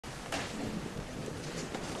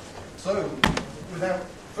So, without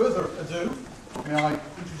further ado, may I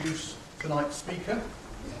introduce tonight's speaker?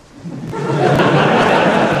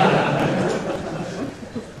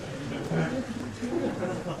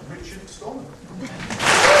 Richard Stallman.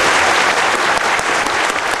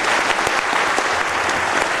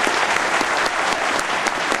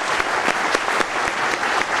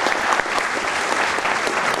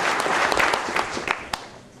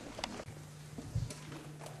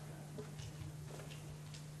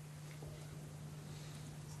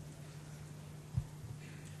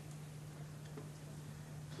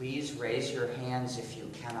 Please raise your hands if you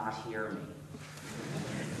cannot hear me.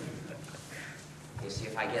 Okay, see,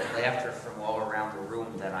 if I get laughter from all around the room,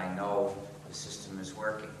 then I know the system is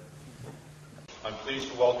working. I'm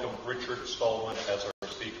pleased to welcome Richard Stallman as our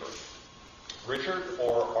speaker. Richard,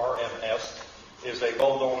 or RMS, is a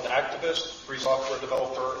well-known activist, free software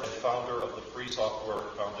developer, and founder of the Free Software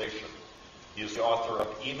Foundation. He is the author of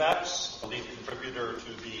Emacs, a lead contributor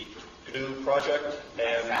to the GNU project,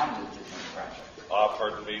 and Founded the GNU project.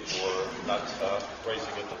 Pardon me for not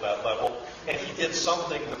raising it to that level. And he did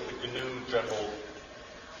something with the GNU General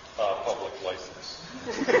Public License.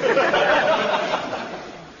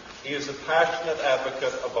 He is a passionate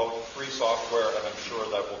advocate about free software, and I'm sure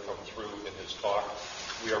that will come through in his talk.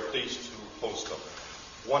 We are pleased to host him.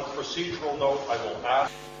 One procedural note I will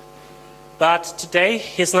ask. But today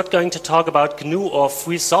he's not going to talk about GNU or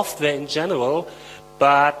free software in general,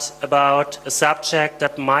 but about a subject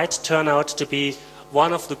that might turn out to be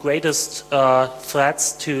one of the greatest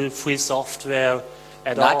threats to free software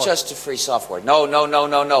at all. Not just to free software. No, no, no,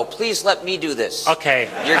 no, no. Please let me do this. Okay.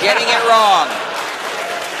 You're getting it wrong.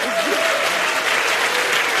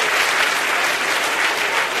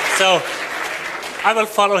 So I will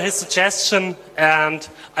follow his suggestion, and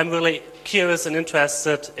I'm really curious and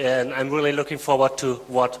interested, and I'm really looking forward to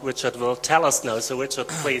what Richard will tell us now. So Richard,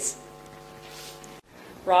 please.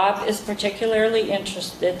 Rob is particularly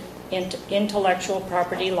interested in intellectual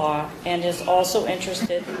property law and is also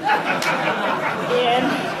interested in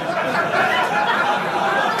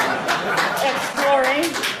exploring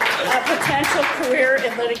a potential career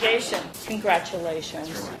in litigation.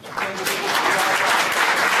 Congratulations.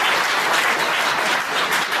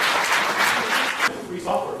 Free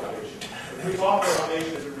Software Foundation. The Free Software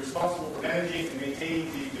Foundation is responsible for managing and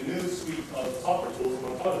maintaining the GNU suite of software tools,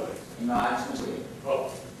 among other things. No, actually,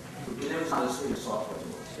 Oh, GNU is not a suite of software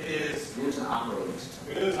tools. it is. GNU is an operating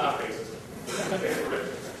system. GNU is an operating system.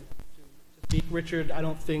 Speak. Richard, I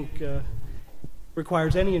don't think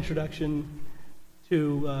requires any introduction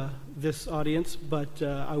to this audience, but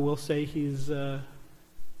I will say he's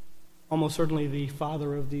almost certainly the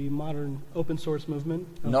father of the modern open source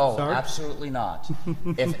movement. No, absolutely not.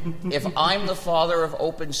 If I'm the father of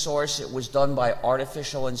open source, it was done by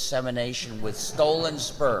artificial insemination with stolen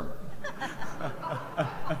sperm.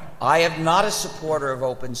 I am not a supporter of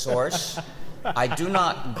open source. I do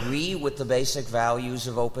not agree with the basic values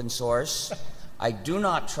of open source. I do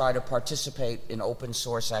not try to participate in open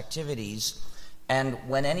source activities. And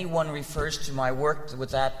when anyone refers to my work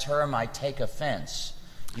with that term, I take offense.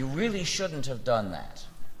 You really shouldn't have done that.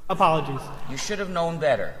 Apologies. You should have known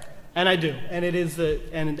better. And I do. And it is,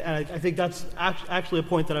 and I think that's actually a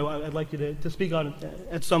point that I'd like you to speak on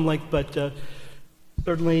at some length, but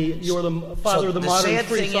certainly you're the father of the modern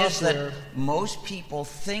free software. The sad thing is that most people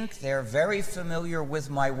think they're very familiar with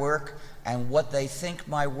my work, and what they think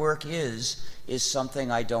my work is something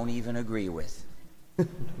I don't even agree with.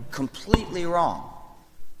 Completely wrong.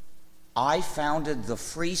 I founded the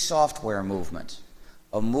free software movement,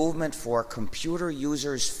 a movement for computer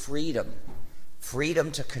users' freedom.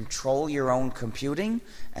 Freedom to control your own computing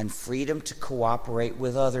and freedom to cooperate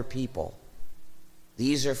with other people.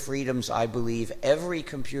 These are freedoms I believe every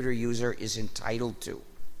computer user is entitled to,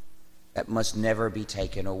 that must never be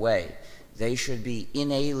taken away. They should be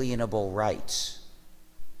inalienable rights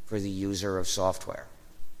for the user of software.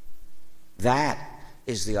 That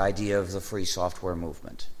is the idea of the free software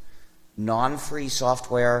movement. Non-free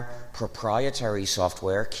software, proprietary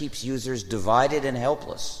software, keeps users divided and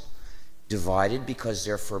helpless. Divided because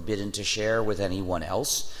they're forbidden to share with anyone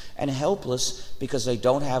else, and helpless because they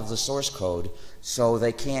don't have the source code, so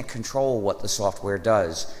they can't control what the software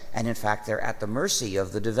does. And in fact, they're at the mercy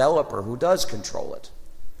of the developer who does control it.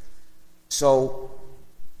 So,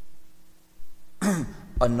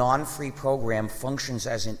 a non-free program functions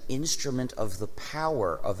as an instrument of the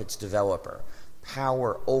power of its developer,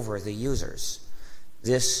 power over the users.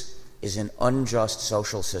 This is an unjust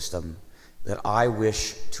social system that I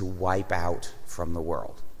wish to wipe out from the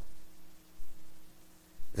world.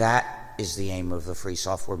 That is the aim of the free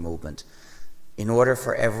software movement. In order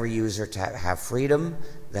for every user to have freedom,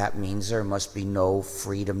 that means there must be no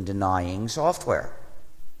freedom-denying software.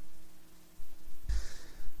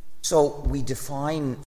 So we define